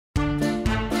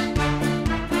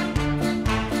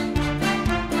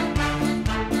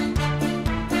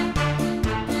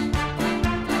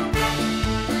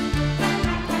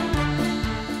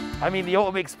I mean, the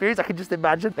ultimate experience, I can just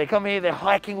imagine. They come here, they're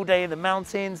hiking all day in the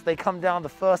mountains. They come down, the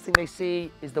first thing they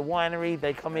see is the winery.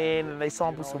 They come in and they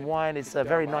sample some wine. It's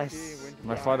very nice.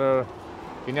 My father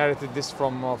inherited this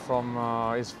from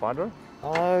his father.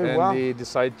 Oh, and wow. he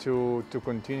decided to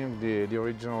continue the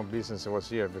original business that was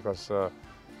here, because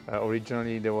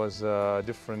originally there was a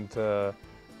different, I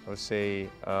would say,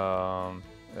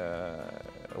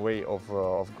 way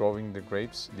of growing the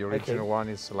grapes. The original one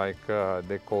is like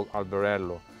they call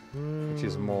alberello, which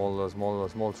is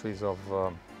small trees of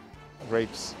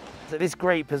grapes. So this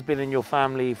grape has been in your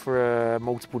family for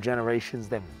multiple generations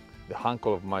then? The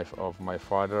uncle of my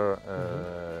father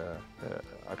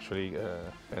actually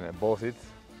bought it,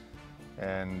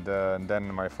 and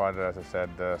then my father, as I said,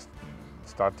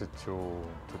 started to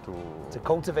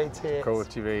cultivate it,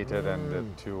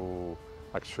 and to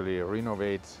actually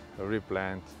renovate,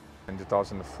 replant. In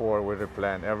 2004, we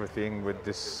replanted everything with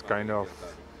this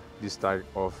type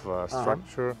of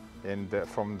structure. And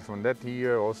from that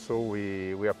year also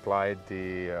we applied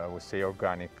the I would say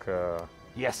organic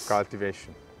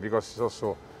cultivation, because it's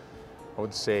also, I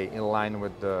would say, in line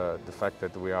with the fact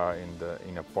that we are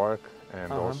in a park,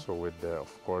 and also with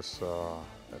of course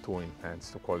to enhance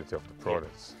the quality of the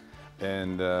products.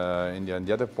 And in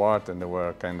the other part, and there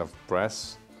were kind of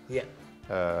press,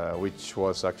 which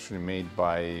was actually made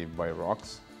by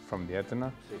rocks from the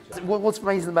Etna. What's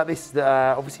amazing about this is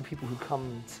that obviously people who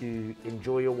come to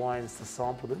enjoy your wines, to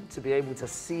sample them, to be able to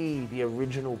see the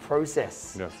original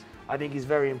process, I think is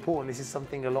very important. This is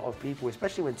something a lot of people,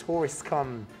 especially when tourists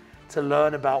come to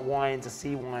learn about wine, to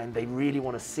see wine, they really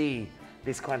want to see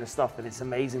this kind of stuff. And it's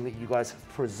amazing that you guys have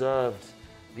preserved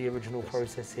the original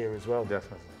process here as well.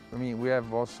 Definitely. I mean, we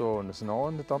have also the snow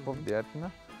on the top of the Etna.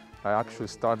 I actually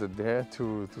started there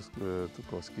to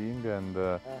go skiing,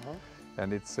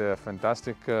 and it's a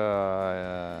fantastic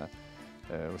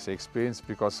experience,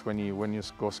 because when you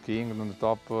go skiing on the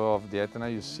top of the Etna,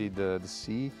 you see the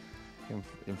sea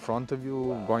in front of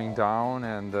you going down,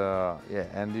 and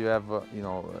and you have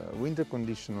winter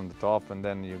condition on the top, and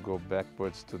then you go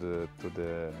backwards to the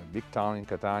big town in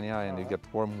Catania, and you get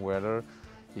warm weather.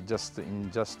 In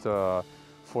just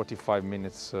 45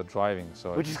 minutes driving.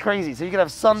 Which is crazy. So you can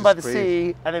have sun by the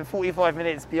sea, and then 45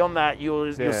 minutes beyond that,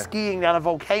 you're skiing down a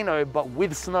volcano, but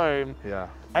with snow. Yeah.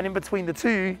 And in between the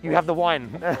two, you have the wine.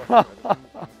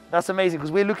 That's amazing,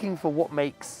 because we're looking for what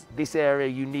makes this area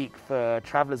unique for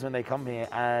travelers when they come here.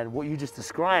 And what you just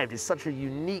described is such a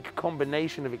unique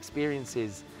combination of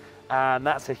experiences. And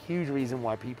that's a huge reason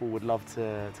why people would love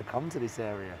to come to this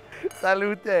area.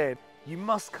 Salute! You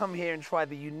must come here and try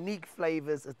the unique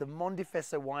flavors of the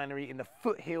Mondifeso Winery in the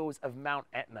foothills of Mount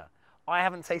Etna. I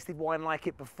haven't tasted wine like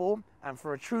it before, and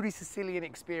for a truly Sicilian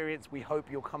experience, we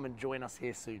hope you'll come and join us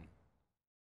here soon.